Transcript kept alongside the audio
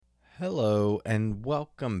Hello, and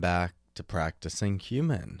welcome back to Practicing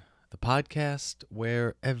Human, the podcast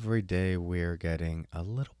where every day we're getting a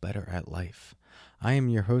little better at life. I am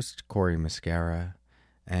your host, Corey Mascara,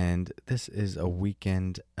 and this is a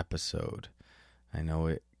weekend episode. I know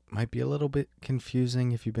it might be a little bit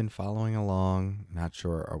confusing if you've been following along. Not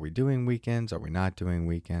sure, are we doing weekends? Are we not doing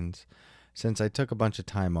weekends? Since I took a bunch of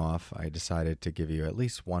time off, I decided to give you at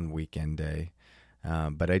least one weekend day.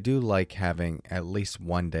 But I do like having at least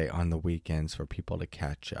one day on the weekends for people to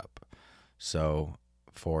catch up. So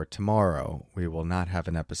for tomorrow, we will not have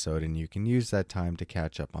an episode, and you can use that time to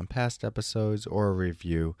catch up on past episodes or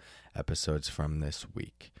review episodes from this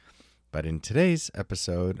week. But in today's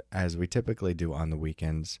episode, as we typically do on the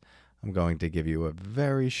weekends, I'm going to give you a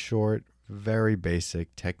very short, very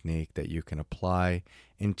basic technique that you can apply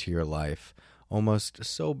into your life, almost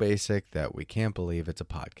so basic that we can't believe it's a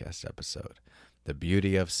podcast episode. The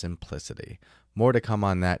beauty of simplicity. More to come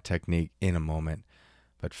on that technique in a moment.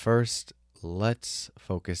 But first, let's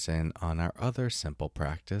focus in on our other simple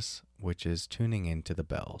practice, which is tuning into the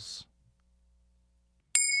bells.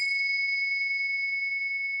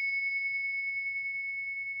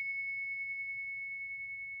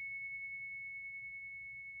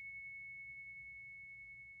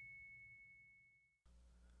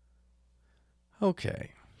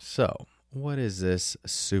 Okay, so what is this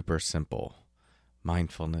super simple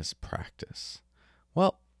mindfulness practice?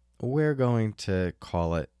 Well, we're going to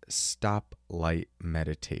call it stoplight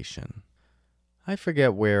meditation. I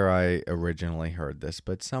forget where I originally heard this,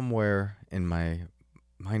 but somewhere in my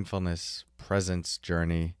mindfulness presence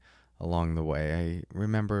journey along the way, I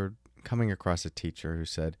remember coming across a teacher who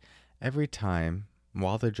said every time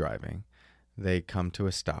while they're driving, they come to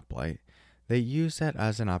a stoplight, they use that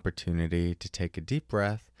as an opportunity to take a deep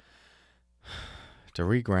breath, to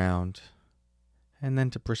reground, and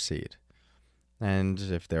then to proceed. And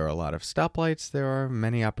if there are a lot of stoplights, there are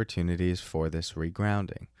many opportunities for this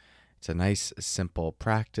regrounding. It's a nice, simple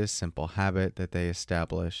practice, simple habit that they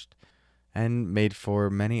established and made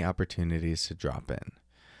for many opportunities to drop in.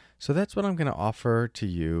 So that's what I'm going to offer to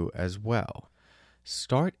you as well.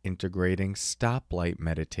 Start integrating stoplight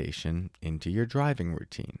meditation into your driving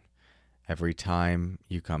routine. Every time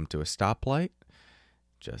you come to a stoplight,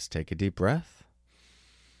 just take a deep breath.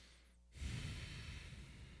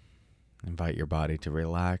 Invite your body to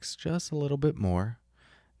relax just a little bit more.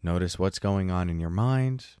 Notice what's going on in your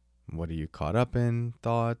mind. What are you caught up in?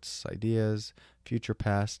 Thoughts, ideas, future,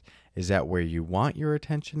 past? Is that where you want your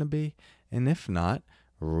attention to be? And if not,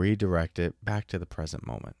 redirect it back to the present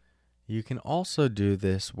moment. You can also do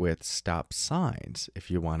this with stop signs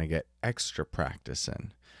if you want to get extra practice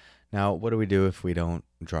in. Now, what do we do if we don't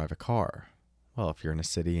drive a car? Well, if you're in a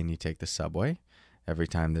city and you take the subway, every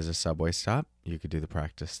time there's a subway stop, you could do the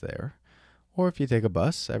practice there. Or if you take a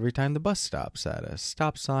bus, every time the bus stops at a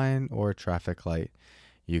stop sign or a traffic light,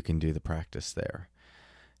 you can do the practice there.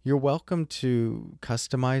 You're welcome to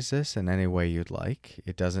customize this in any way you'd like.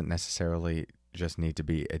 It doesn't necessarily just need to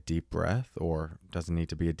be a deep breath, or doesn't need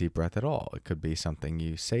to be a deep breath at all. It could be something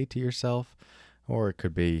you say to yourself, or it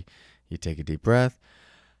could be you take a deep breath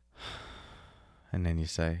and then you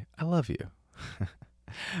say, I love you.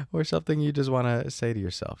 Or something you just want to say to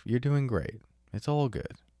yourself. You're doing great. It's all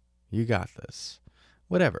good. You got this.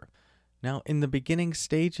 Whatever. Now, in the beginning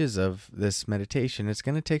stages of this meditation, it's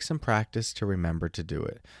going to take some practice to remember to do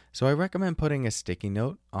it. So I recommend putting a sticky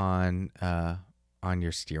note on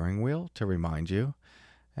your steering wheel to remind you.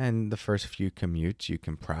 And the first few commutes, you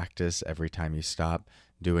can practice every time you stop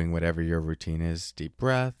doing whatever your routine is. Deep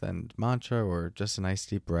breath and mantra, or just a nice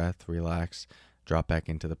deep breath, relax, drop back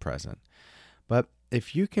into the present. But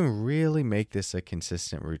if you can really make this a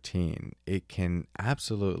consistent routine, it can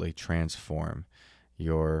absolutely transform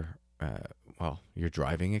your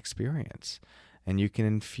driving experience. And you can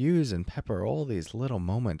infuse and pepper all these little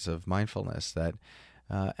moments of mindfulness that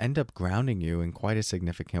end up grounding you in quite a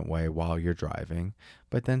significant way while you're driving,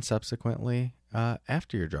 but then subsequently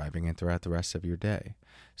after you're driving and throughout the rest of your day.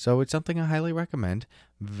 So it's something I highly recommend.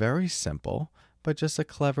 Very simple, but just a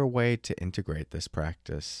clever way to integrate this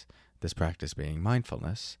practice being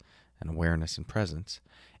mindfulness and awareness and presence,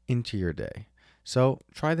 into your day. So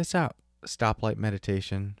try this out. Stoplight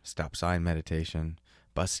meditation, stop sign meditation,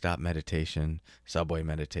 bus stop meditation, subway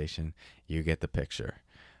meditation. You get the picture.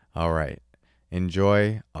 All right.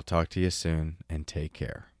 Enjoy. I'll talk to you soon, and take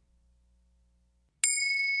care.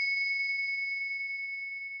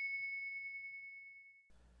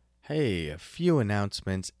 Hey, a few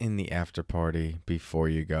announcements in the after party before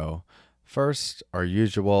you go. First, our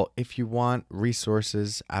usual, if you want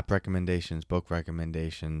resources, app recommendations, book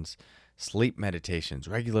recommendations, sleep meditations,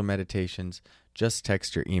 regular meditations, just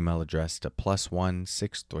text your email address to +1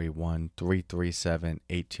 631 337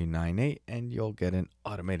 8298 and you'll get an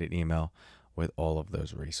automated email with all of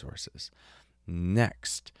those resources.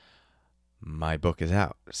 Next, my book is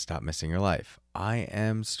out, Stop Missing Your Life. I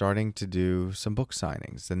am starting to do some book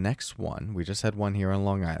signings. The next one, we just had one here on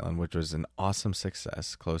Long Island, which was an awesome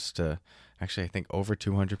success. Close to, actually, I think over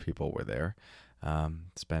 200 people were there.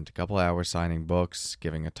 Spent a couple hours signing books,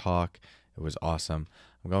 giving a talk. It was awesome.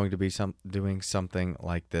 I'm going to be doing something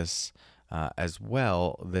like this as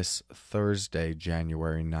well this Thursday,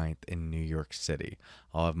 January 9th in New York City.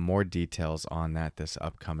 I'll have more details on that this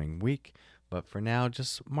upcoming week. But for now,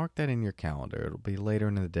 just mark that in your calendar. It'll be later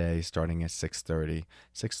in the day, starting at 6:30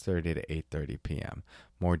 to 8:30 p.m.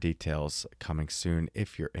 More details coming soon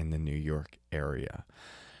if you're in the New York area.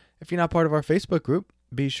 If you're not part of our Facebook group,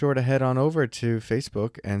 be sure to head on over to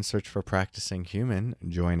Facebook and search for Practicing Human.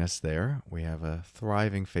 Join us there. We have a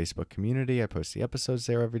thriving Facebook community. I post the episodes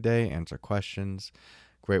there every day, answer questions.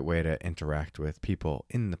 Great way to interact with people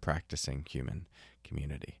in the Practicing Human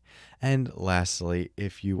community. And lastly,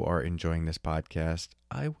 if you are enjoying this podcast,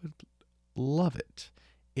 I would love it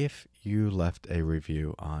if you left a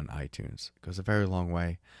review on iTunes. It goes a very long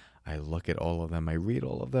way. I look at all of them. I read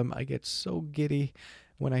all of them. I get so giddy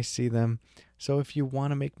when I see them. So if you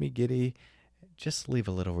want to make me giddy, just leave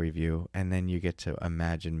a little review, and then you get to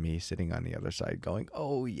imagine me sitting on the other side going,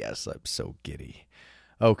 oh yes, I'm so giddy.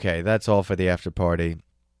 Okay, that's all for the after party.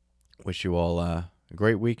 Wish you all a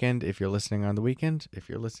great weekend if you're listening on the weekend. If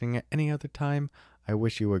you're listening at any other time, I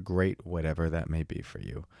wish you a great whatever that may be for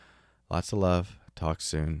you. Lots of love. Talk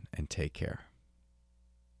soon and take care.